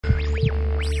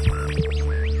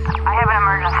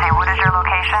emergency. What is your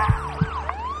location?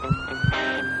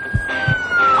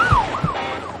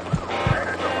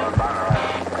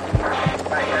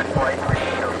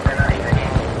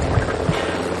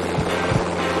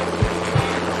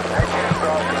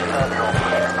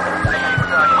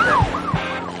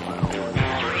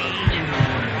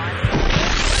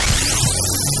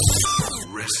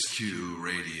 Rescue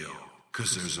Radio,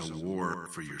 because there's a war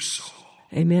for your soul.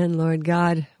 Amen, Lord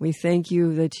God. We thank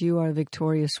you that you are a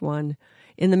victorious one.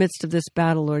 In the midst of this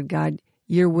battle, Lord God,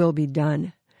 your will be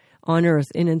done on earth,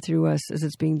 in and through us, as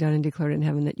it's being done and declared in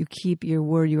heaven, that you keep your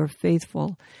word. You are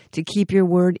faithful to keep your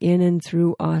word in and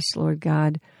through us, Lord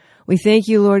God. We thank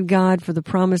you, Lord God, for the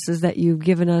promises that you've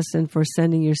given us and for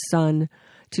sending your Son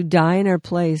to die in our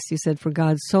place. You said, for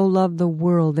God so loved the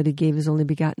world that he gave his only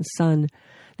begotten Son,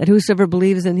 that whosoever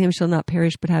believes in him shall not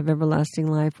perish but have everlasting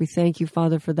life. We thank you,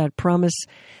 Father, for that promise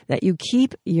that you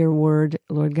keep your word,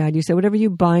 Lord God. You said, whatever you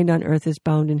bind on earth is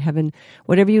bound in heaven.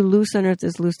 Whatever you loose on earth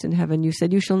is loosed in heaven. You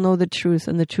said, you shall know the truth,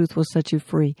 and the truth will set you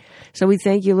free. So we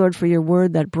thank you, Lord, for your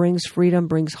word that brings freedom,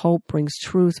 brings hope, brings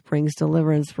truth, brings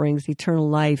deliverance, brings eternal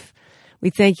life. We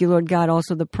thank you, Lord God,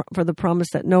 also for the promise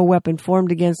that no weapon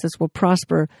formed against us will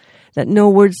prosper, that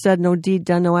no word said, no deed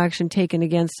done, no action taken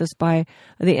against us by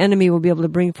the enemy will be able to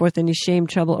bring forth any shame,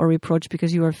 trouble, or reproach,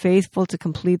 because you are faithful to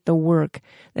complete the work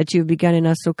that you've begun in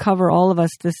us. So cover all of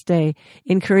us this day.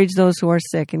 Encourage those who are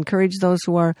sick. Encourage those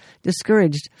who are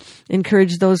discouraged.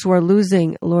 Encourage those who are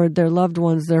losing, Lord, their loved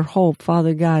ones, their hope,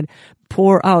 Father God.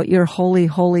 Pour out your holy,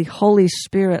 holy, holy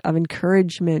spirit of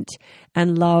encouragement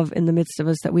and love in the midst of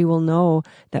us, that we will know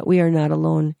that we are not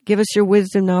alone. Give us your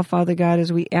wisdom now, Father God,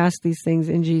 as we ask these things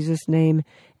in Jesus' name.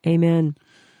 Amen.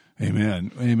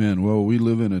 Amen. Amen. Well, we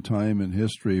live in a time in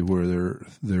history where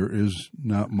there is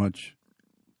not much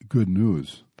good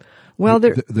news. Well,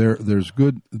 there's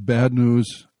bad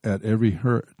news at every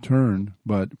turn,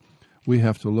 but we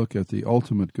have to look at the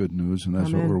ultimate good news, and that's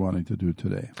Amen. What we're wanting to do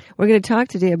today. We're going to talk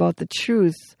today about the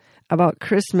truth about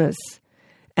Christmas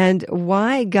and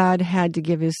why God had to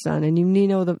give his Son. And you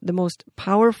know the most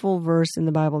powerful verse in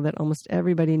the Bible that almost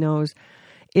everybody knows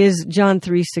is John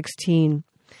 3:16.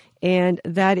 And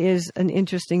that is an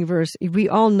interesting verse. We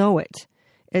all know it.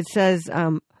 It says,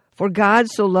 for God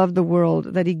so loved the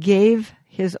world that he gave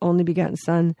his only begotten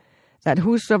Son, that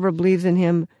whosoever believes in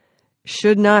him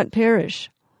should not perish,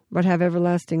 but have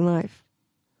everlasting life.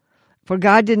 For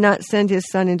God did not send his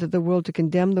Son into the world to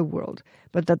condemn the world,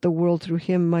 but that the world through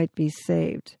him might be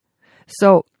saved.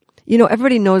 So,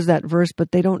 everybody knows that verse,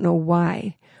 but they don't know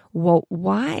why. Well,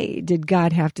 why did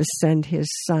God have to send his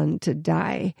Son to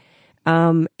die?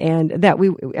 And that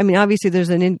obviously there's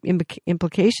an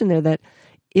implication there that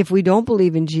if we don't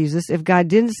believe in Jesus, if God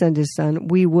didn't send his Son,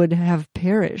 we would have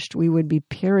perished. We would be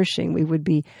perishing. We would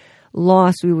be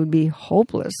lost. We would be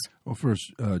hopeless. Well,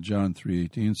 first, John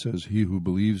 3:18 says, he who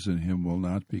believes in him will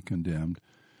not be condemned,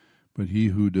 but he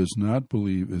who does not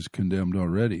believe is condemned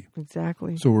already.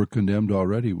 Exactly. So we're condemned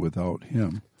already without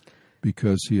him,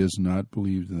 because he has not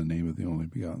believed in the name of the only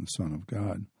begotten Son of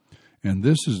God. And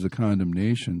this is the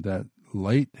condemnation, that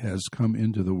light has come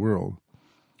into the world,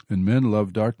 and men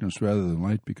love darkness rather than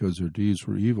light because their deeds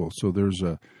were evil. So there's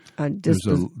a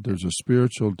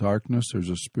spiritual darkness, there's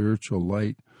a spiritual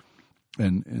light.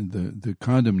 And the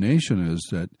condemnation is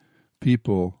that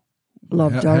people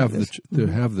have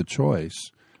the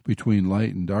choice between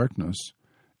light and darkness,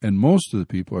 and most of the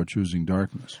people are choosing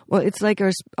darkness. Well, it's like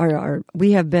our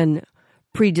we have been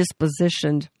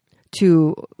predispositioned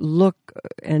to look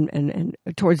and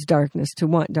towards darkness, to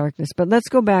want darkness. But let's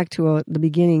go back to the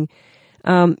beginning.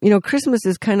 Christmas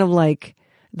is kind of like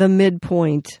the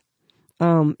midpoint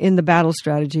in the battle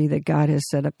strategy that God has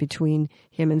set up between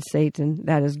him and Satan.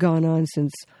 That has gone on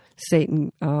since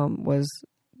Satan was,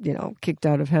 kicked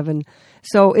out of heaven.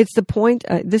 So it's the point.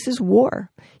 This is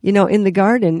war. In the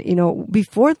garden,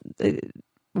 before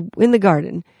in the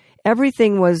garden,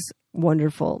 everything was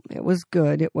wonderful. It was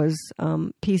good. It was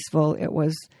peaceful. It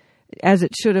was as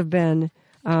it should have been.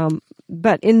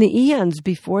 But in the eons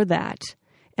before that,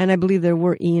 and I believe there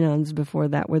were eons before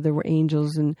that where there were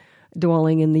angels and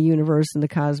dwelling in the universe and the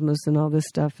cosmos and all this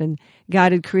stuff, and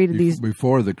God had created these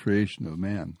before the creation of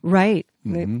man, right?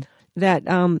 Mm-hmm. That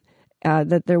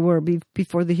there were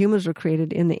before the humans were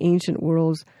created in the ancient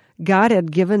worlds. God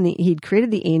had He'd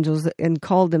created the angels and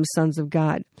called them sons of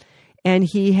God, and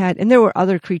there were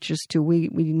other creatures too. We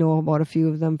know about a few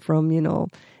of them from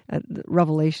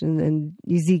Revelation and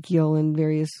Ezekiel and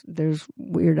there's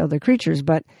weird other creatures,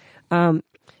 but.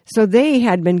 So they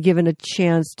had been given a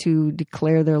chance to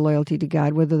declare their loyalty to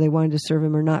God, whether they wanted to serve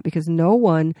him or not, because no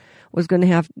one was going to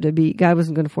have to be, God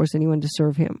wasn't going to force anyone to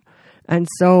serve him. And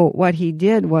so what he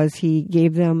did was he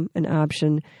gave them an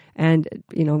option. And,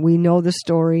 we know the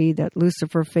story that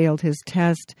Lucifer failed his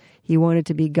test. He wanted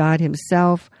to be God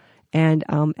himself. And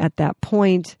at that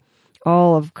point,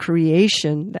 all of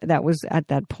creation that was at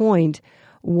that point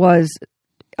was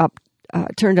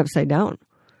turned upside down.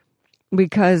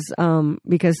 Because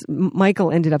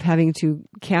Michael ended up having to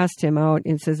cast him out.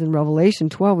 It says in Revelation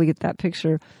 12, we get that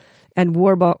picture, and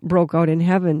war broke out in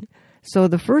heaven. So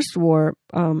the first war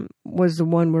was the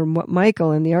one where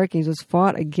Michael and the archangels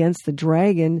fought against the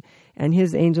dragon and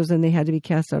his angels, and they had to be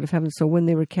cast out of heaven. So when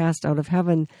they were cast out of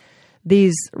heaven,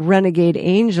 these renegade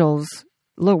angels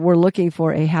were looking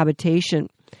for a habitation,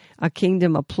 a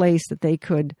kingdom, a place that they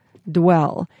could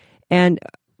dwell. And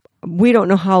we don't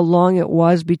know how long it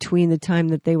was between the time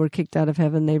that they were kicked out of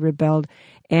heaven, they rebelled,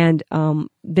 and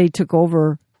they took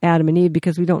over Adam and Eve,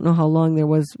 because we don't know how long there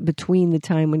was between the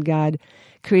time when God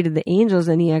created the angels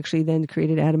and he actually then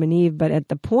created Adam and Eve. But at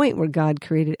the point where God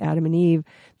created Adam and Eve,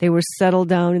 they were settled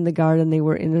down in the garden. They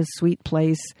were in a sweet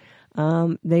place.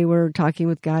 They were talking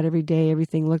with God every day.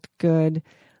 Everything looked good.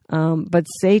 But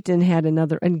Satan had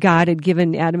another, and God had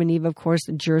given Adam and Eve, of course,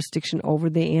 the jurisdiction over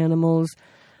the animals,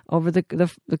 over the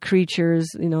creatures.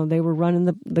 They were running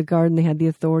the garden. They had the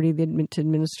authority to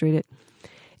administrate it.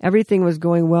 Everything was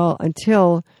going well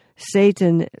until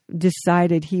Satan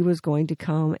decided he was going to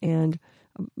come and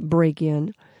break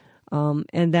in.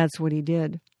 And that's what he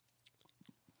did.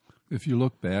 If you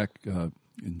look back in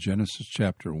Genesis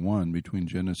chapter 1, between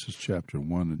Genesis chapter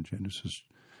 1 and Genesis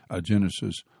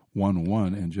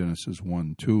 1:1 and Genesis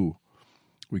 1:2,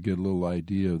 we get a little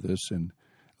idea of this, and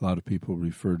a lot of people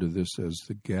refer to this as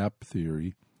the gap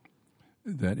theory,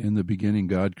 that in the beginning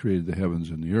God created the heavens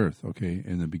and the earth. Okay,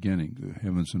 in the beginning, the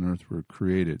heavens and earth were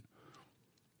created.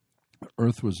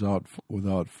 Earth was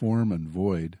without form and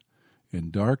void,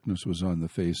 and darkness was on the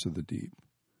face of the deep.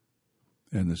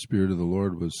 And the Spirit of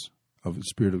God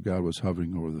was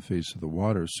hovering over the face of the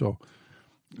water. So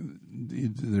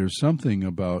there's something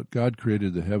about God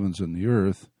created the heavens and the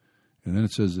earth, and then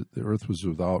it says that the earth was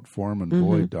without form and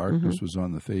void, darkness was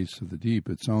on the face of the deep.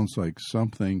 It sounds like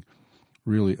something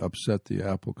really upset the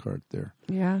apple cart there.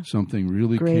 Yeah. Something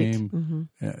really came.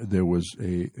 There was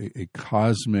a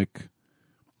cosmic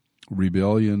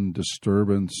rebellion,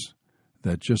 disturbance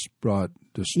that just brought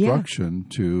destruction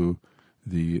to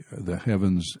the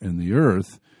heavens and the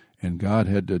earth, and God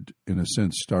had to, in a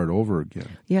sense, start over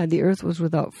again. Yeah, the earth was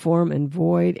without form and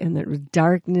void, and there was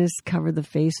darkness covered the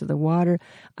face of the water.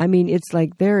 I mean, it's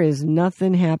like there is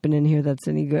nothing happening here that's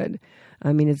any good.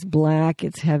 I mean, it's black,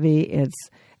 it's heavy,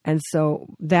 and so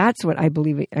that's what I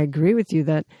believe. I agree with you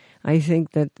that I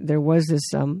think that there was this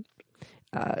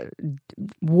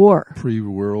war.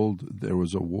 Pre-world, there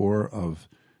was a war of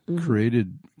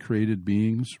created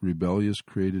beings, rebellious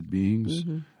created beings.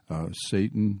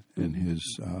 Satan and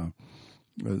his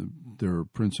their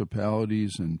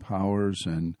principalities and powers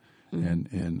and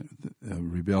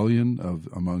rebellion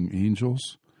among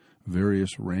angels,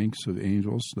 various ranks of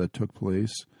angels that took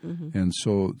place, and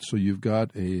so you've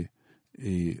got a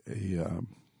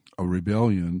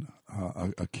rebellion,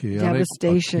 a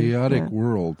chaotic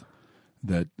world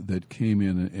that came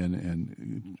in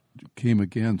and came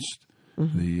against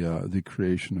the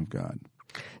creation of God.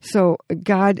 So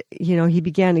God, he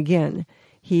began again.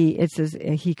 It says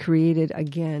he created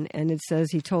again, and it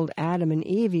says he told Adam and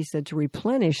Eve, he said to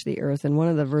replenish the earth. In one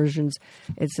of the versions,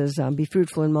 it says be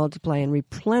fruitful and multiply and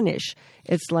replenish.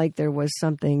 It's like there was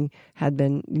something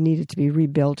needed to be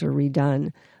rebuilt or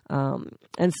redone.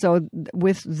 And so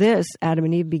with this, Adam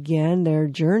and Eve began their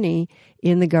journey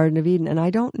in the Garden of Eden. And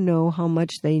I don't know how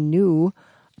much they knew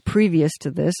previous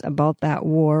to this about that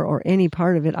war or any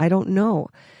part of it. I don't know.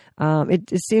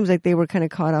 It seems like they were kind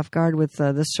of caught off guard with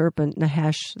the serpent,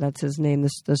 Nahash, that's his name,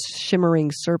 the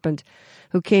shimmering serpent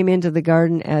who came into the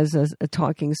garden as a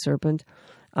talking serpent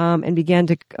and began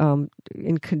to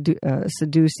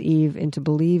seduce Eve into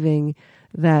believing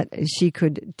that she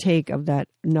could take of that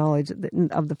knowledge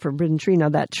of the forbidden tree. Now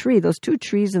that tree, those two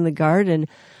trees in the garden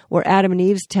were Adam and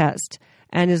Eve's test.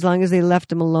 And as long as they left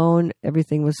them alone,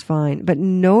 everything was fine. But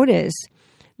notice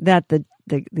that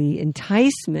the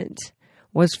enticement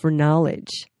was for knowledge,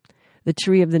 the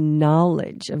tree of the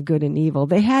knowledge of good and evil.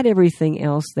 They had everything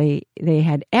else. They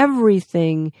had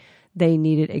everything they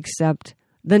needed except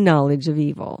the knowledge of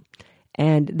evil.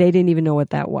 And they didn't even know what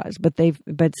that was.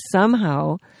 But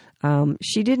somehow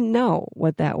She didn't know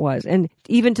what that was, and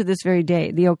even to this very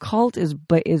day, the occult is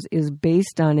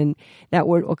based on, and that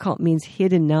word occult means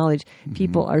hidden knowledge. Mm-hmm.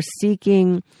 People are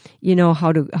seeking,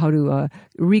 how to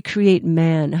recreate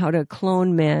man, how to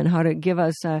clone man, how to give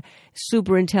us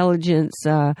super intelligence,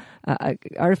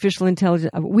 artificial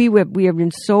intelligence. We have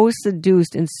been so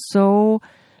seduced and so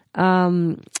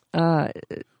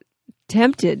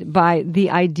tempted by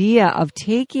the idea of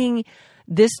taking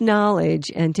this knowledge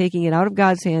and taking it out of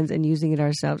God's hands and using it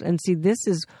ourselves. And see, this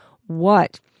is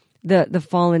what the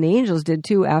fallen angels did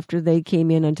too after they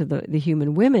came in unto the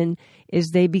human women, is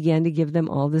they began to give them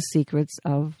all the secrets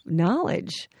of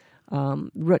knowledge,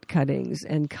 root cuttings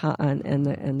and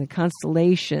the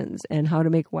constellations and how to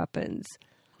make weapons.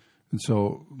 And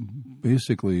so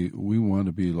basically we want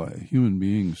to be like, human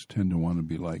beings tend to want to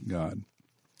be like God.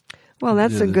 Well,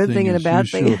 that's a good thing and a bad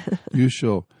thing.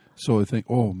 So I think,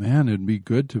 oh man, it'd be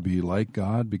good to be like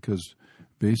God, because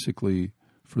basically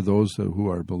for those who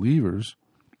are believers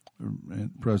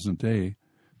in present day,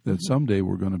 that someday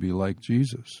we're going to be like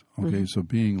Jesus. Okay, so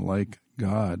being like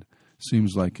God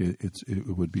seems like it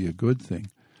would be a good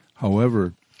thing.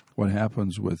 However, what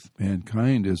happens with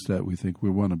mankind is that we think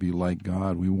we want to be like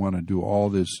God. We want to do all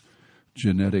this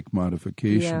genetic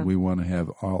modification. Yeah. We want to have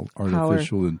all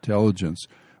artificial intelligence.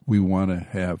 We want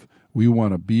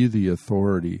to be the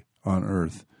authority on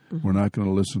earth. Mm-hmm. We're not going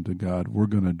to listen to God. We're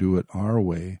going to do it our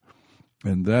way,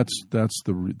 and that's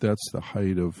the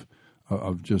height of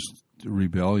just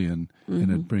rebellion,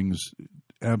 and it brings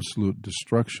absolute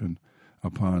destruction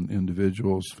upon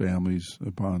individuals, families,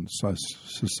 upon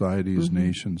societies,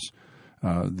 nations.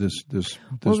 This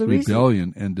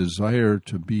rebellion and desire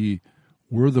to be,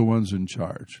 we're the ones in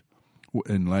charge,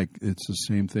 and like it's the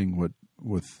same thing with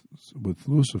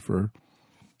Lucifer.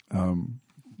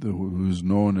 Who's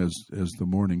known as the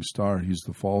morning star. He's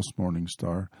the false morning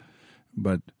star,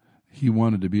 but he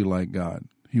wanted to be like God.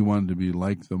 He wanted to be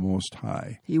like the Most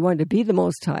High. He wanted to be the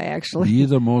Most High, actually. Be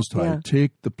the Most High. Yeah.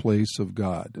 Take the place of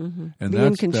God, and be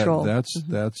in control.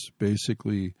 That's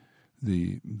basically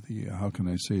the how can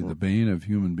I say, the bane of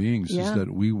human beings, is that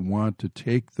we want to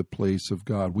take the place of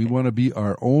God. We want to be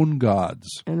our own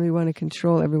gods, and we want to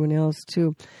control everyone else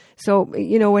too. So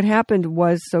what happened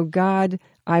was, so God,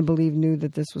 I believe, knew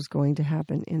that this was going to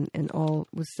happen, and all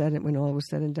was said when all was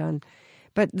said and done.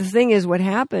 But the thing is, what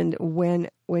happened when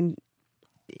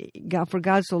God, for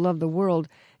God so loved the world,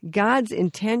 God's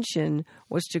intention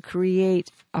was to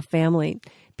create a family,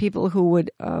 people who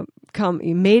would come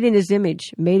made in His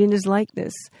image, made in His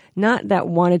likeness, not that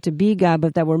wanted to be God,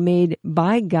 but that were made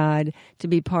by God to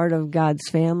be part of God's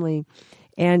family,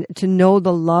 and to know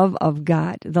the love of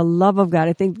God. The love of God.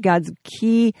 I think God's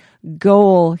key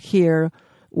goal here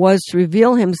was to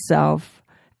reveal Himself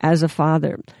as a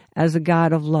Father, as a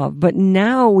God of love. But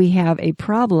now we have a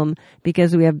problem,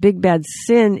 because we have big bad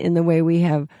sin in the way we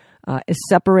have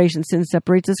separation. Sin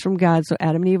separates us from God, so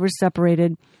Adam and Eve were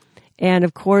separated. And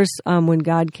of course, when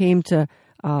God came to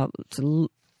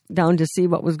down to see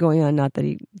what was going on, not that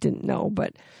He didn't know,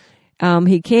 but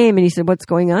He came and He said, "What's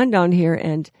going on down here?"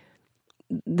 And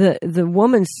the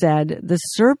woman said, "The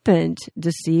serpent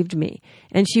deceived me."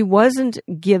 And she wasn't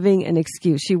giving an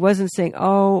excuse. She wasn't saying,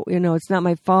 "Oh, it's not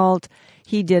my fault.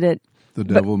 He did it. The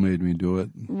devil made me do it."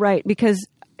 Right, because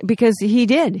he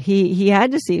did. He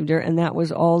had deceived her, and that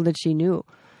was all that she knew.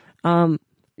 And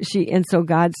so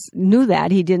God knew that.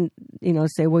 He didn't,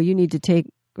 say, "Well, you need to take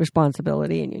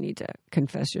responsibility and you need to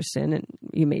confess your sin, and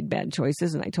you made bad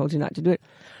choices, and I told you not to do it."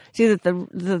 See, that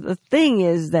the thing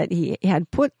is that He had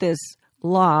put this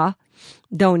law,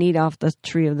 don't eat off the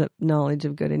tree of the knowledge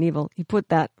of good and evil. He put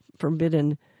that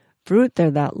forbidden fruit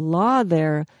there, that law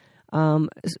there,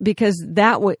 because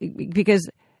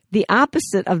the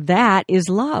opposite of that is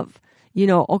love.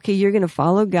 Okay, you're going to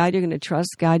follow God, you're going to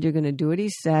trust God, you're going to do what He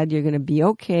said, you're going to be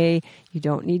okay. You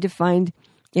don't need to find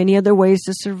any other ways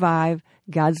to survive.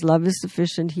 God's love is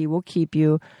sufficient. He will keep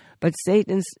you. But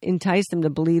Satan enticed them to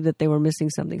believe that they were missing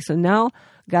something. So now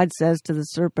God says to the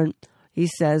serpent, He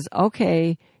says,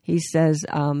 okay, He says,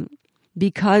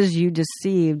 because you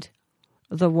deceived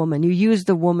the woman, you used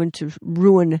the woman to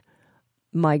ruin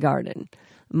my garden,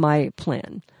 my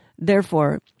plan.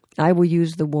 Therefore, I will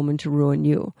use the woman to ruin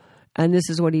you. And this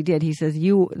is what He did. He says,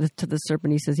 to the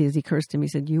serpent, He says, He cursed him. He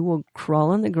said, you will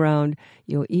crawl on the ground,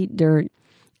 you'll eat dirt,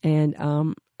 and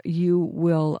I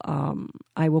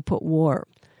will put war.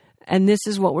 And this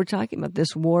is what we're talking about,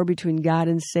 this war between God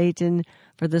and Satan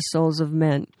for the souls of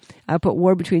men. I put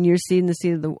war between your seed and the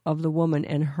seed of the woman,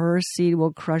 and her seed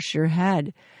will crush your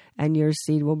head, and your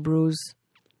seed will bruise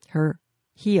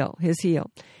his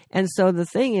heel. And so the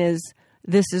thing is,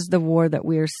 this is the war that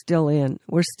we are still in.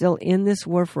 We're still in this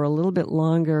war for a little bit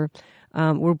longer.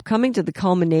 We're coming to the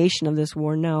culmination of this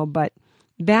war now, but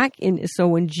so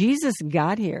when Jesus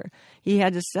got here, he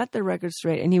had to set the record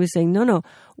straight, and he was saying, no,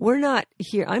 we're not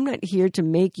here. I'm not here to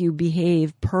make you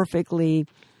behave perfectly,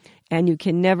 and you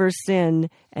can never sin,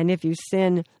 and if you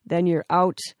sin, then you're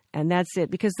out, and that's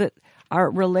it. Because our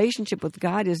relationship with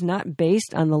God is not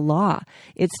based on the law.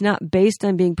 It's not based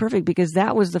on being perfect, because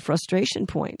that was the frustration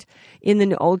point in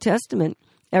the Old Testament.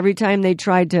 Every time they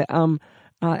tried to,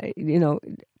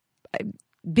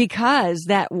 because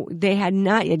that God had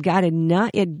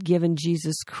not yet given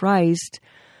Jesus Christ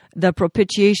the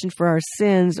propitiation for our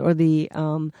sins, or the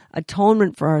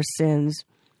atonement for our sins,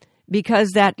 because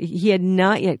that he had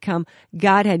not yet come.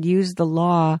 God had used the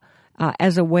law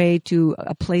as a way to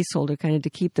a placeholder, kind of to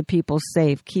keep the people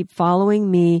safe. Keep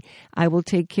following me, I will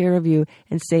take care of you.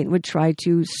 And Satan would try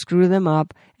to screw them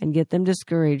up and get them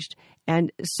discouraged.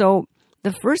 And so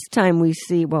the first time we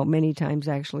see, well, many times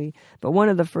actually, but one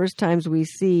of the first times we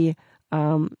see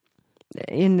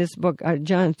in this book,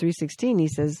 John 3:16, he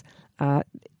says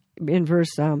in verse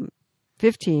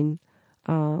 15,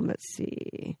 let's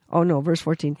see. Oh, no, verse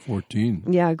 14. 14.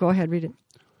 Yeah, go ahead, read it.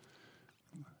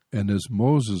 And as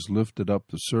Moses lifted up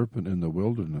the serpent in the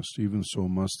wilderness, even so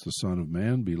must the Son of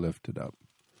Man be lifted up,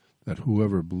 that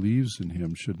whoever believes in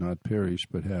him should not perish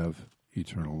but have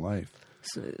eternal life.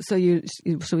 So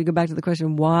we go back to the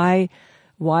question: Why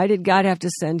did God have to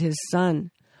send His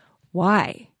Son?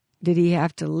 Why did He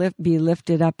have to be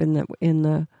lifted up in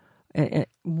the?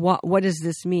 What does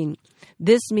this mean?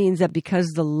 This means that because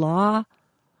the law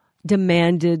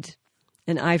demanded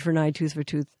an eye for an eye, tooth for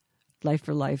tooth, life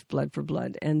for life, blood for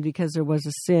blood, and because there was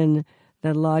a sin,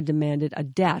 the law demanded a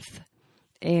death,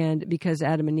 and because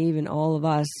Adam and Eve and all of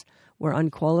us were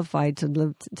unqualified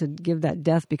to give that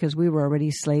death because we were already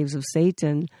slaves of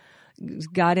Satan,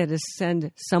 God had to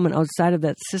send someone outside of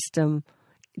that system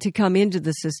to come into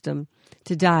the system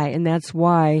to die, and that's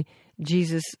why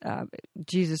Jesus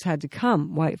had to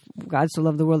come. Why God so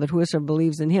loved the world that whoever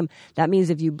believes in Him. That means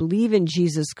if you believe in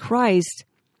Jesus Christ,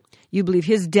 you believe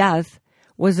His death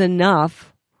was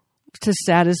enough to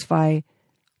satisfy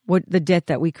the debt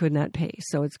that we could not pay.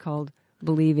 So it's called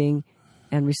believing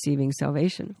and receiving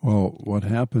salvation. Well, what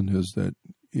happened is that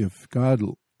if God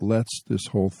lets this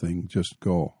whole thing just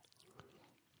go,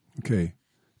 okay,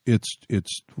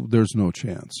 there's no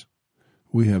chance.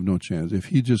 We have no chance. If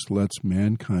He just lets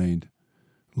mankind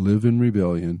live in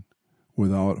rebellion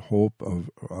without hope of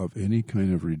any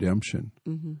kind of redemption,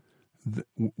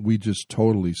 we just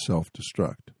totally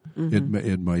self-destruct. Mm-hmm.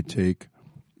 It might take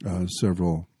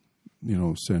several,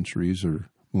 centuries or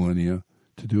millennia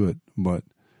to do it, but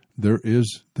there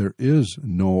is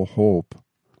no hope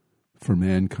for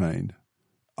mankind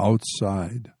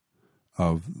outside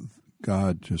of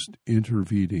God just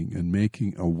intervening and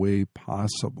making a way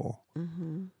possible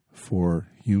for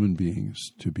human beings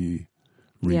to be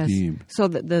redeemed. Yes. So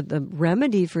the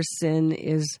remedy for sin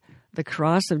is the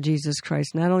cross of Jesus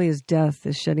Christ, not only His death,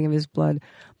 the shedding of His blood,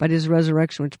 but His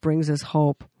resurrection, which brings us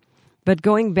hope. But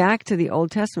going back to the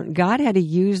Old Testament, God had to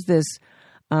use this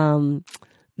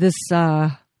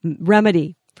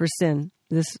remedy for sin,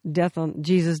 this death on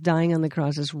Jesus dying on the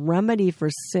cross, this remedy for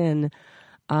sin,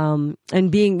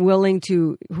 and being willing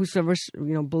to, whosoever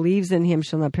believes in Him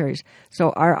shall not perish. So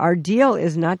our deal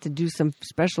is not to do some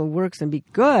special works and be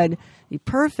good, be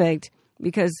perfect,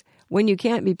 because when you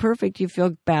can't be perfect, you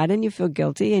feel bad and you feel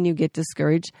guilty and you get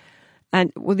discouraged.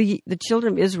 And the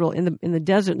children of Israel in the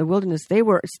desert, in the wilderness, they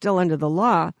were still under the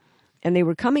law, and they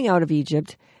were coming out of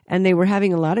Egypt, and they were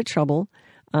having a lot of trouble.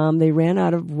 They ran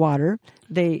out of water.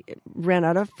 They ran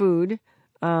out of food.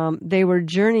 They were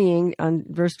journeying on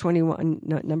Numbers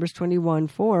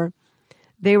 21:4.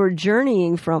 They were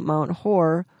journeying from Mount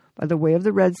Hor by the way of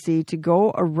the Red Sea to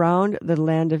go around the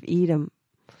land of Edom,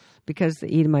 because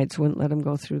the Edomites wouldn't let them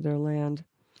go through their land.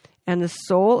 And the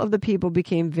soul of the people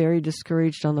became very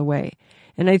discouraged on the way.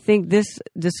 And I think this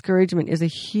discouragement is a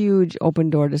huge open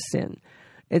door to sin.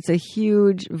 It's a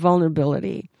huge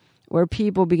vulnerability where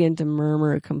people begin to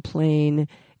murmur, complain.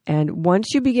 And once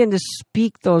you begin to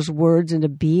speak those words into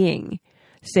being,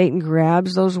 Satan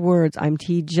grabs those words.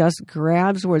 He just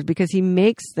grabs words because he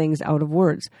makes things out of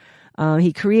words.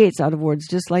 He creates out of words,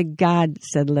 just like God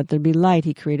said, let there be light.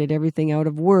 He created everything out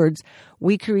of words.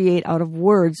 We create out of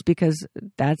words because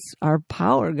that's our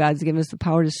power. God's given us the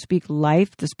power to speak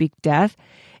life, to speak death.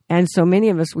 And so many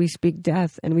of us, we speak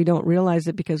death, and we don't realize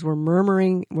it because we're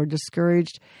murmuring, we're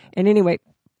discouraged. And anyway,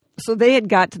 so they had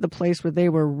got to the place where they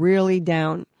were really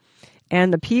down.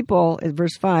 And the people, in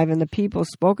verse 5, and the people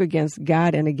spoke against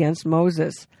God and against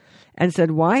Moses and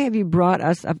said, why have you brought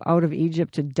us up out of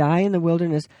Egypt to die in the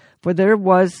wilderness? For there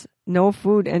was no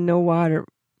food and no water.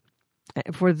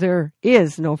 For there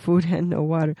is no food and no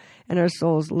water, and our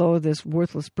souls loathe this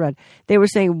worthless bread. They were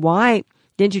saying, why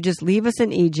didn't you just leave us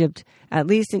in Egypt? At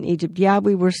least in Egypt, yeah,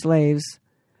 we were slaves,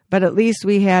 but at least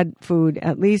we had food.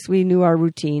 At least we knew our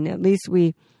routine. At least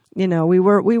we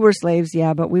were slaves,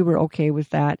 yeah, but we were okay with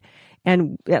that.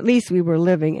 And at least we were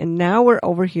living. And now we're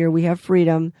over here. We have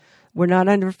freedom. We're not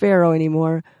under Pharaoh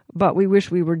anymore, but we wish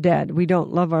we were dead. We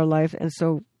don't love our life. And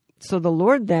so the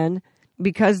Lord then,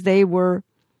 because they were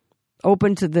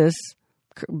open to this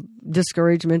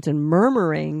discouragement and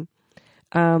murmuring,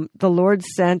 the Lord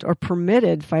sent or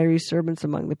permitted fiery serpents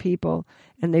among the people,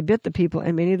 and they bit the people,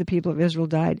 and many of the people of Israel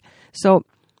died. So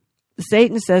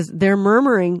Satan says, they're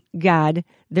murmuring, God,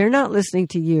 they're not listening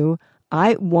to you.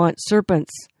 I want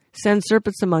serpents. Send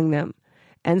serpents among them.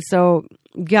 And so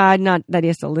God, not that he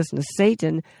has to listen to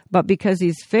Satan, but because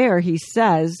he's fair, he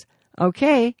says,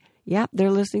 okay, yeah,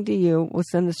 they're listening to you. We'll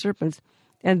send the serpents.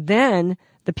 And then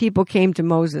the people came to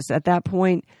Moses. At that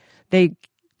point, they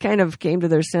kind of came to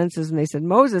their senses and they said,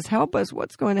 Moses, help us.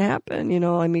 What's going to happen?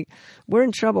 We're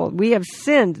in trouble. We have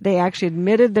sinned. They actually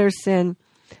admitted their sin,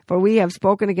 for we have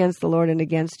spoken against the Lord and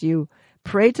against you.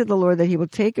 Pray to the Lord that he will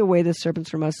take away the serpents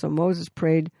from us. So Moses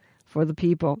prayed for the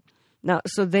people. Now,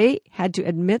 so they had to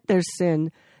admit their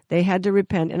sin. They had to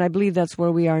repent. And I believe that's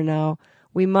where we are now.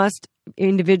 We must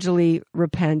individually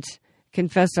repent,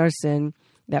 confess our sin,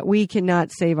 that we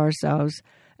cannot save ourselves,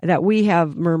 that we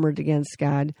have murmured against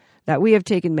God, that we have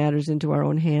taken matters into our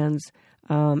own hands,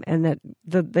 and that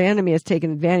the enemy has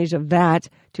taken advantage of that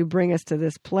to bring us to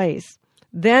this place.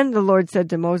 Then the Lord said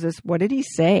to Moses, what did he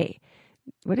say?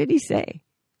 What did he say?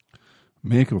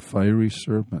 Make a fiery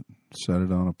serpent, set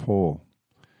it on a pole,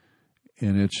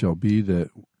 and it shall be that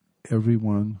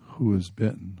everyone who is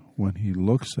bitten, when he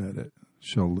looks at it,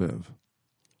 shall live.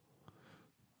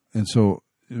 And so,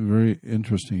 very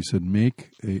interesting. He said, make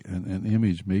an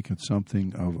image, make it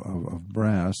something of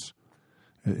brass.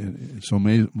 So,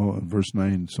 verse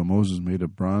 9, so Moses made a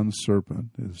bronze serpent,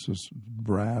 it's just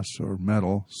brass or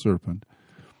metal serpent,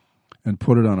 and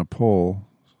put it on a pole.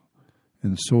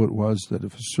 And so it was that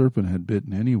if a serpent had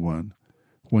bitten anyone,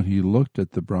 when he looked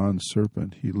at the bronze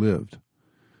serpent, he lived.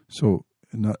 So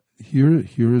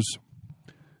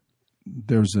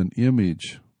there's an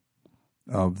image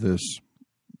of this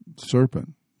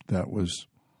serpent that was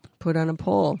put on a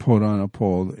pole.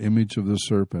 The image of the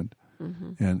serpent,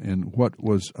 and what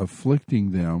was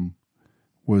afflicting them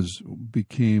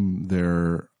became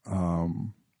their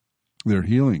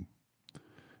healing.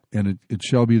 And it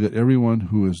shall be that everyone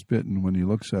who is bitten, when he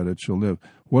looks at it, shall live.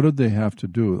 What did they have to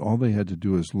do? All they had to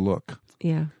do is look.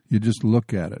 Yeah. You just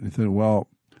look at it and think, well,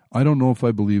 I don't know if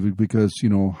I believe it because,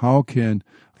 how can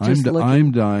I'm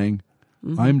dying.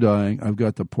 Mm-hmm. I'm dying. I've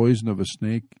got the poison of a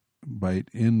snake bite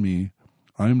in me.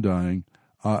 I'm dying.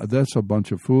 That's a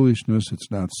bunch of foolishness.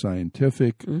 It's not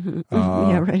scientific. Mm-hmm.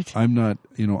 Yeah, right. I'm not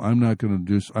going to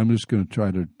do. I'm just going to try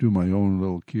to do my own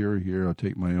little cure here. I'll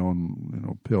take my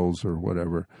own, pills or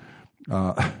whatever.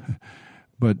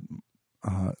 But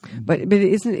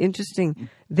isn't it interesting?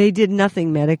 They did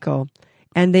nothing medical,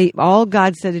 and all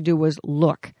God said to do was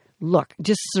look,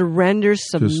 just surrender,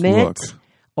 submit,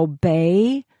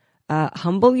 obey,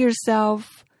 humble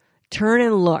yourself, turn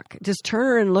and look. Just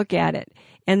turn and look at it.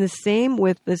 And the same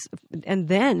with this, and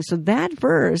then, so that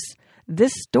verse,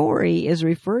 this story is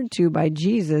referred to by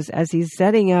Jesus as he's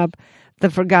setting up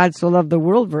the "For God so loved the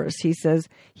world" verse. He says,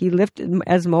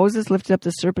 as Moses lifted up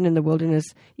the serpent in the wilderness,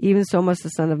 even so must the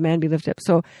Son of Man be lifted up.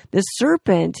 So the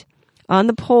serpent on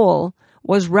the pole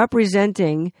was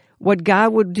representing what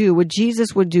God would do, what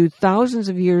Jesus would do thousands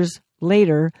of years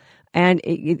later.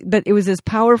 But it was as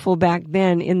powerful back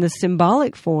then in the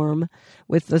symbolic form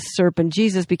with the serpent.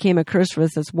 Jesus became a curse for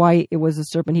us. That's why it was a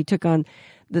serpent. He took on,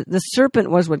 the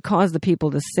serpent was what caused the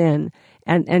people to sin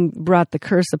and brought the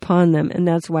curse upon them. And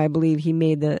that's why I believe he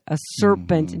made a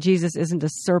serpent. Mm-hmm. Jesus isn't a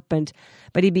serpent,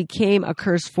 but he became a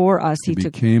curse for us. He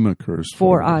became a curse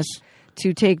for us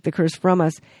to take the curse from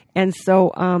us. And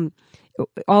so,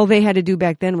 all they had to do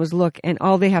back then was look, and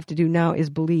all they have to do now is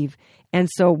believe. And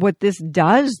so what this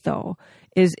does, though,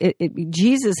 is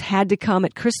Jesus had to come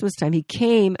at Christmas time. He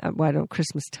came at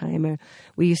Christmas time.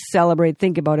 We celebrate,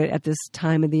 think about it, at this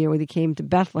time of the year when he came to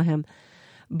Bethlehem.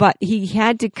 But he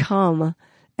had to come,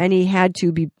 and he had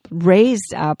to be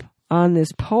raised up on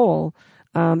this pole.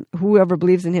 Whoever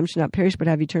believes in him shall not perish but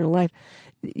have eternal life.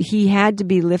 He had to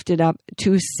be lifted up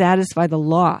to satisfy the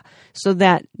law, so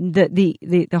that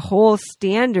the whole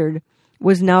standard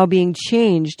was now being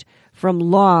changed from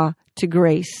law to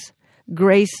grace.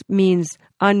 Grace means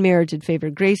unmerited favor.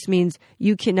 Grace means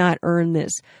you cannot earn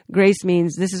this. Grace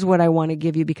means this is what I want to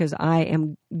give you because I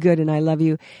am good and I love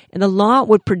you. And the law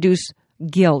would produce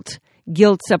guilt,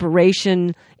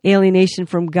 separation, alienation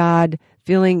from God,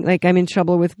 feeling like I'm in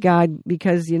trouble with God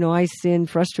because, I sin,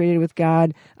 frustrated with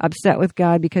God, upset with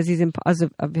God because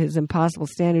of his impossible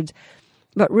standards.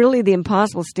 But really, the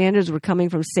impossible standards were coming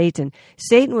from Satan.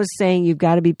 Satan was saying you've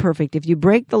got to be perfect. If you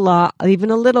break the law even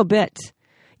a little bit,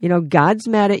 God's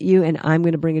mad at you, and I'm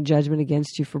going to bring a judgment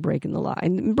against you for breaking the law.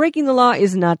 And breaking the law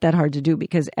is not that hard to do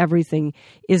because everything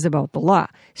is about the law.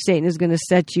 Satan is going to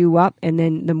set you up, and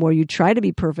then the more you try to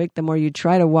be perfect, the more you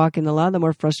try to walk in the law, the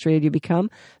more frustrated you become,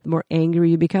 the more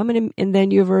angry you become, and then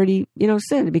you've already,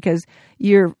 sinned because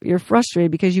you're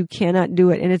frustrated because you cannot do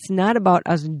it. And it's not about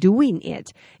us doing it.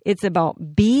 It's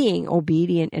about being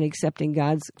obedient and accepting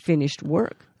God's finished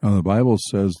work. Now, the Bible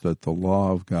says that the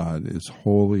law of God is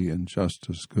holy and just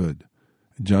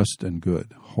and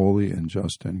good, holy and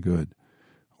just and good.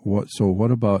 So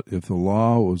what about if the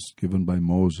law was given by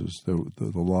Moses, the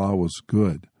law was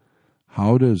good?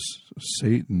 How does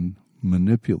Satan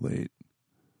manipulate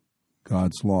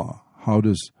God's law? How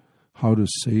does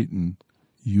Satan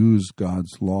use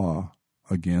God's law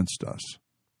against us?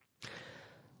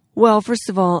 Well, first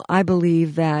of all, I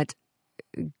believe that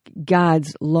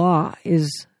God's law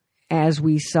is, as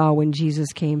we saw when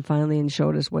Jesus came finally and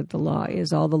showed us what the law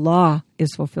is. All the law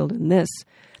is fulfilled in this,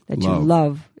 that you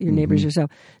love your neighbors yourself.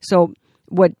 So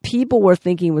what people were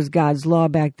thinking was God's law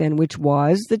back then, which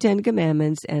was the Ten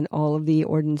Commandments and all of the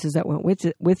ordinances that went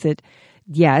with it.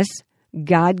 Yes,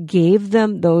 God gave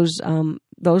them those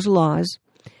laws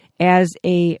as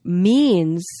a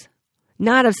means,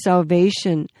 not of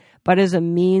salvation, but as a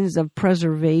means of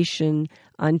preservation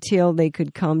until they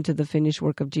could come to the finished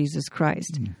work of Jesus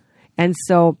Christ. Mm. And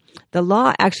so the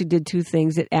law actually did two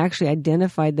things. It actually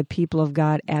identified the people of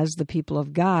God as the people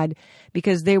of God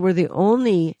because they were the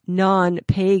only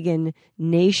non-pagan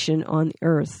nation on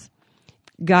earth.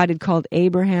 God had called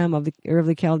Abraham of the Ur of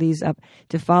the Chaldees up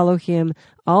to follow him.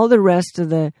 All the rest of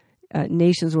the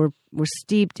nations were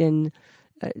steeped in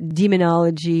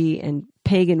demonology and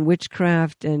pagan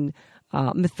witchcraft and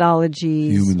mythology.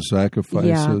 Human sacrifices.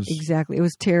 Yeah, exactly. It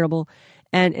was terrible.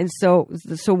 And so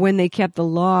when they kept the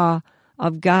law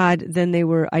of God, then they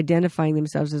were identifying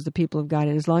themselves as the people of God.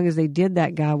 And as long as they did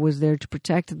that, God was there to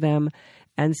protect them,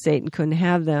 and Satan couldn't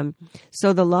have them.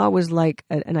 So the law was like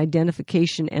an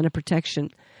identification and a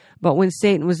protection. But when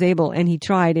Satan was able, and he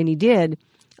tried, and he did,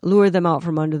 lure them out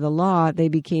from under the law, they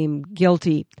became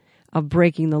guilty of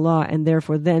breaking the law, and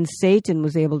therefore then Satan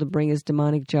was able to bring his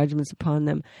demonic judgments upon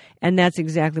them. And that's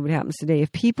exactly what happens today.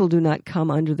 If people do not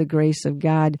come under the grace of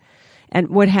God, and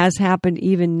what has happened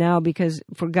even now, because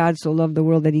for God so loved the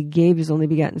world that he gave his only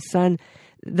begotten Son,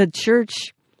 the church,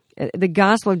 the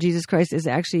gospel of Jesus Christ is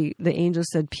actually, the angel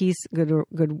said, peace,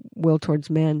 goodwill towards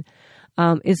men.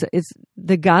 It's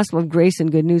the gospel of grace and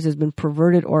good news has been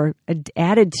perverted or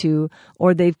added to,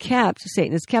 or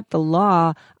Satan has kept the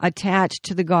law attached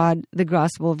to the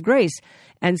gospel of grace.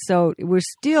 And so we're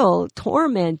still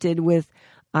tormented with,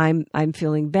 I'm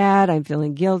feeling bad, I'm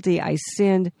feeling guilty, I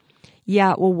sinned.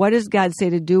 Yeah, well, what does God say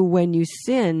to do when you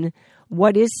sin?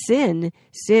 What is sin?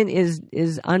 Sin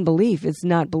is unbelief. It's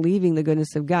not believing the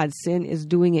goodness of God. Sin is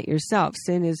doing it yourself.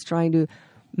 Sin is trying to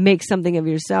make something of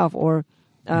yourself or,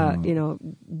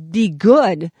 be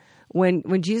good.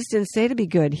 When Jesus didn't say to be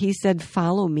good, he said,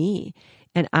 follow me,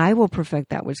 and I will perfect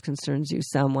that which concerns you,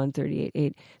 Psalm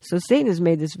 138:8. So Satan has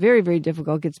made this very, very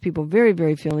difficult, gets people very,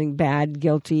 very feeling bad,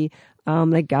 guilty,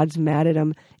 like God's mad at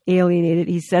them, alienated.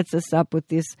 He sets us up with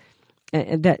this,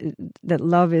 that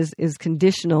love is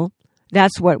conditional.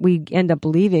 That's what we end up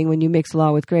believing when you mix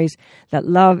law with grace, that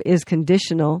love is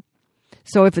conditional.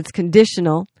 So if it's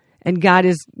conditional and God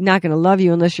is not going to love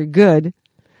you unless you're good,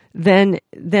 then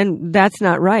that's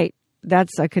not right.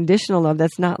 That's a conditional love.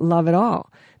 That's not love at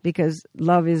all, because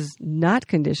love is not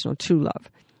conditional, true love.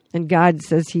 And God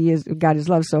says God is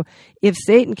love. So if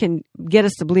Satan can get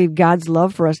us to believe God's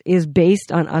love for us is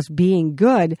based on us being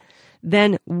good,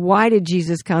 then why did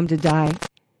Jesus come to die?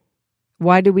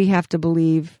 Why do we have to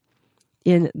believe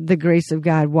in the grace of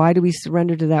God? Why do we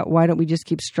surrender to that? Why don't we just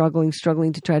keep struggling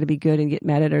to try to be good and get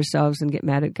mad at ourselves and get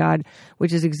mad at God,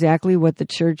 which is exactly what the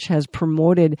church has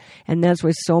promoted. And that's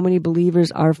why so many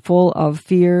believers are full of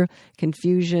fear,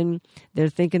 confusion. They're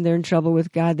thinking they're in trouble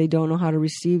with God. They don't know how to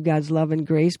receive God's love and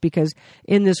grace, because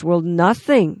in this world,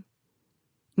 nothing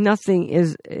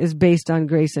is based on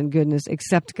grace and goodness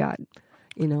except God.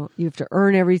 You have to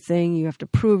earn everything. You have to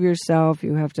prove yourself.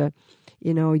 You have to,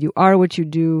 you are what you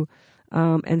do.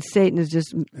 And Satan is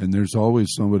just... And there's always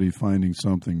somebody finding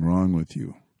something wrong with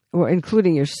you. Or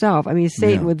including yourself. I mean,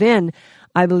 Satan within,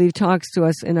 I believe, talks to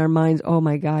us in our minds. Oh,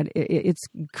 my God, it's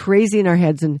crazy in our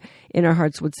heads and in our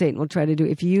hearts what Satan will try to do.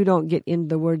 If you don't get in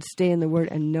the Word, stay in the Word,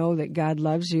 and know that God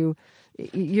loves you,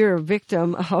 you're a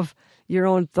victim of your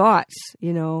own thoughts,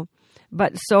 you know.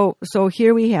 But so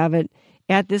here we have it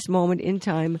at this moment in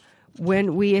time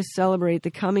when we celebrate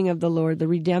the coming of the Lord, the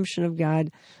redemption of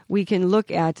God. We can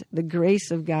look at the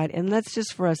grace of God. And let's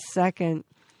just for a second...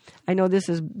 I know this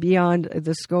is beyond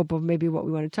the scope of maybe what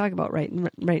we want to talk about right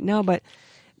now, but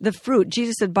the fruit,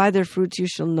 Jesus said, by their fruits you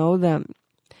shall know them.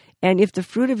 And if the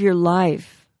fruit of your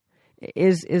life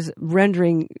is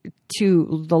rendering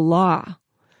to the law,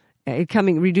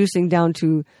 reducing down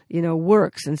to,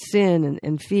 works and sin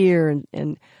and fear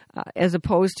and as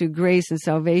opposed to grace and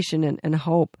salvation and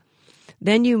hope,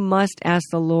 then you must ask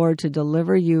the Lord to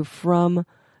deliver you from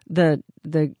the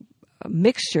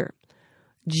mixture.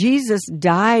 Jesus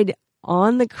died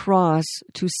on the cross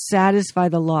to satisfy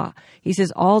the law. He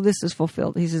says, all this is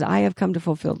fulfilled. He says, I have come to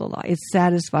fulfill the law. It's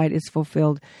satisfied, it's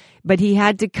fulfilled. But he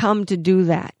had to come to do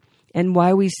that. And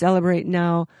why we celebrate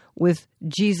now with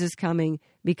Jesus coming,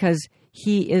 because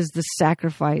he is the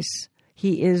sacrifice.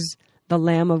 He is the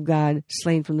Lamb of God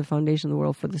slain from the foundation of the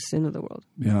world for the sin of the world.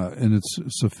 Yeah, and it's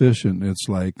sufficient. It's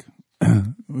like,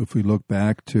 if we look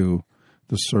back to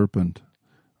the serpent,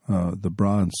 the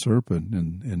bronze serpent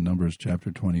in Numbers chapter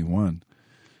 21,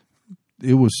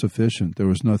 it was sufficient. There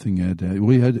was nothing you had to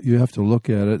add. You have to look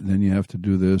at it, and then you have to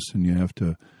do this, and you have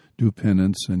to do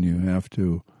penance, and you have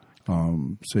to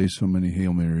say so many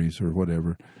Hail Marys or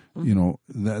whatever.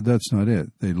 Mm-hmm. That's not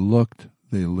it. They looked,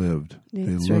 they lived. Yeah,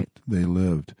 they looked, right. They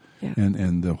lived. Yeah.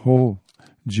 And the whole,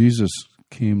 Jesus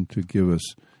came to give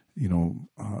us,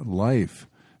 life.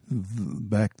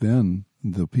 Back then,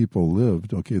 the people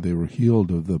lived. Okay, they were healed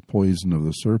of the poison of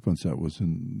the serpents that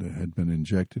had been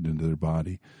injected into their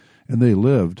body, and they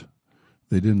lived.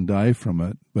 They didn't die from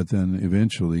it, but then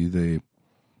eventually they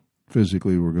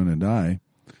physically were going to die.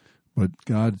 But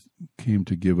God came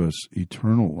to give us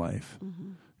eternal life.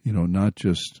 Mm-hmm. Not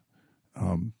just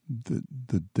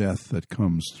the death that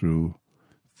comes through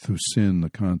sin.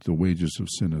 The wages of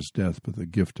sin is death, but the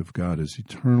gift of God is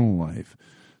eternal life.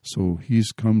 So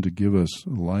he's come to give us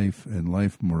life and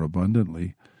life more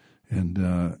abundantly, and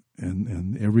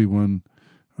everyone.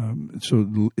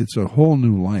 So it's a whole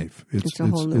new life. It's a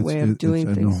whole new way of doing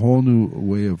things. And a whole new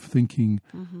way of thinking.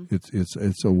 Mm-hmm.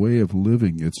 It's a way of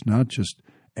living. It's not just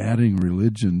adding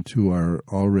religion to our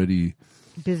already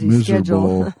busy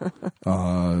miserable,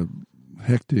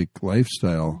 hectic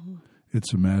lifestyle. Mm-hmm.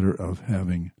 It's a matter of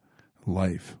having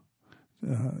life.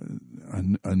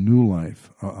 A new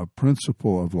life, a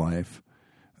principle of life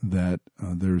that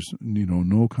there's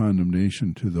no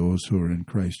condemnation to those who are in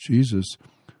Christ Jesus,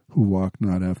 who walk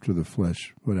not after the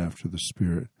flesh but after the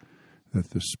Spirit.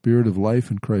 That the Spirit of life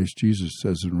in Christ Jesus,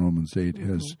 says in Romans 8,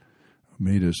 has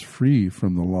made us free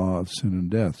from the law of sin and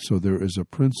death. So there is a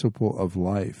principle of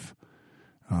life.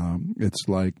 It's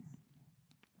like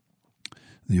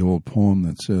the old poem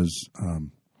that says,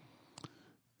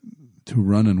 to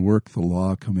run and work the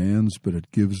law commands, but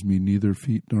it gives me neither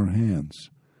feet nor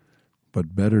hands.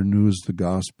 But better news the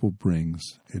gospel brings.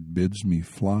 It bids me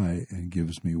fly and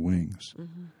gives me wings.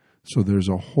 Mm-hmm. So there's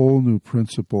a whole new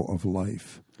principle of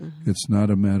life. Mm-hmm. It's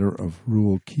not a matter of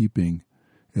rule keeping.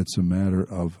 It's a matter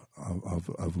of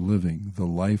living the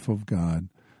life of God,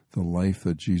 the life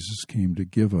that Jesus came to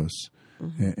give us,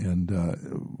 and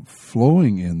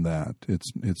flowing in that.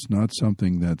 It's not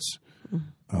something that's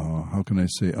how can I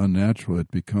say unnatural.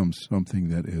 It becomes something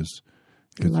that is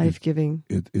life-giving.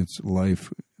 It's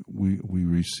life. We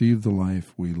receive the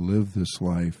life. We live this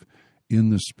life in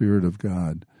the Spirit of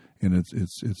God, and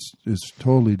it's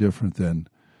totally different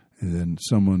than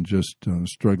someone just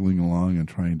struggling along and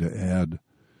trying to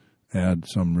add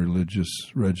some religious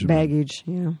regimen baggage,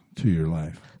 to your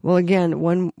life. Well, again,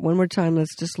 one more time,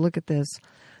 let's just look at this.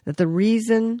 That the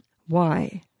reason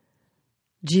why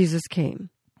Jesus came,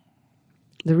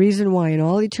 the reason why in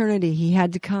all eternity he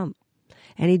had to come,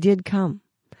 and he did come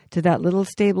to that little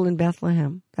stable in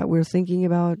Bethlehem that we're thinking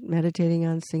about, meditating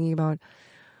on, singing about.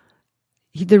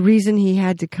 The reason he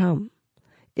had to come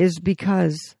is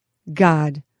because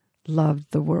God loved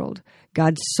the world.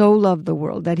 God so loved the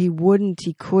world that he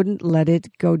couldn't let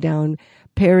it go down,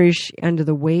 perish under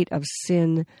the weight of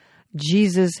sin.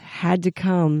 Jesus had to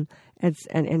come,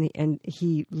 and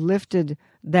he lifted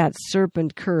that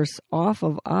serpent curse off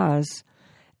of us,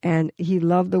 and he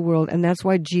loved the world, and that's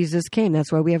why Jesus came.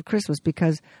 That's why we have Christmas,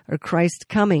 or Christ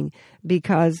coming,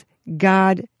 because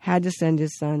God had to send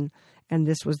his son, And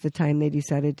this was the time they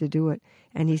decided to do it.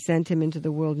 And he sent him into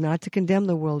the world not to condemn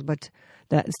the world, but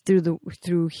that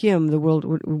through him the world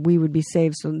we would be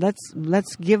saved. So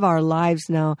let's give our lives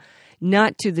now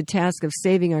not to the task of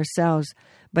saving ourselves,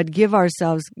 but give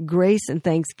ourselves grace and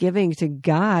thanksgiving to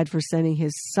God for sending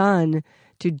his Son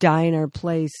to die in our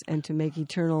place and to make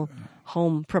eternal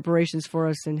home preparations for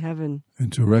us in heaven.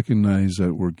 And to recognize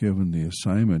that we're given the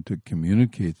assignment to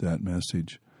communicate that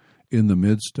message in the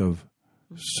midst of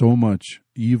so much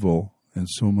evil and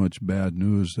so much bad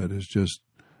news that is just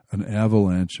an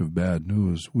avalanche of bad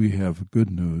news. We have good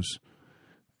news,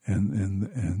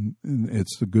 and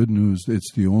it's the good news.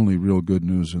 It's the only real good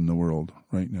news in the world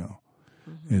right now,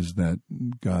 is that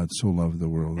God so loved the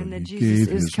world and that he Jesus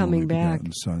gave is his coming only back.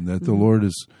 begotten Son. That the Lord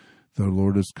is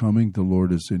coming. The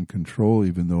Lord is in control,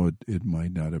 even though it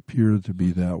might not appear to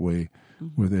be that way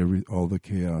with all the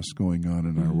chaos going on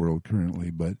in our world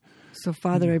currently. But so,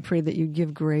 Father, I pray that you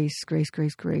give grace, strength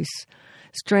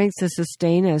to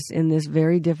sustain us in this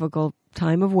very difficult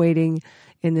time of waiting,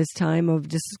 in this time of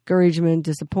discouragement,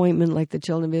 disappointment, like the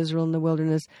children of Israel in the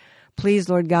wilderness. Please,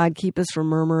 Lord God, keep us from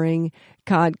murmuring.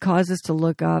 God, cause us to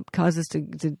look up, cause us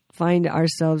to find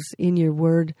ourselves in your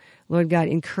word. Lord God,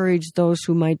 encourage those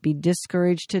who might be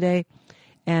discouraged today,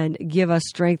 and give us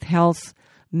strength, health,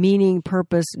 meaning,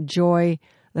 purpose, joy.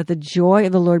 Let the joy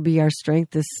of the Lord be our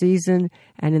strength this season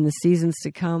and in the seasons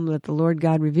to come. Let the Lord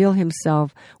God reveal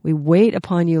himself. We wait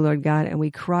upon you, Lord God, and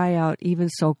we cry out, even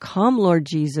so, come, Lord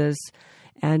Jesus.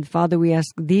 And Father, we ask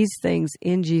these things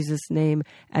in Jesus' name,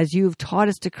 as you have taught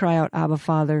us to cry out, Abba,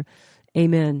 Father.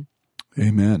 Amen.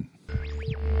 Amen. I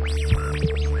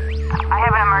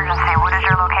have an emergency. What is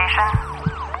your location?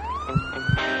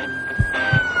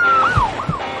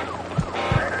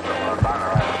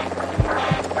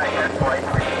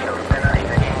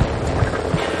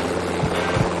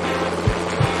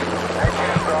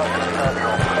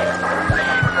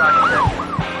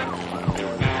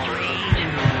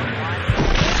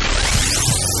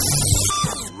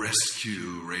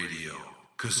 Rescue Radio,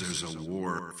 because there's a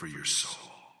war for your soul.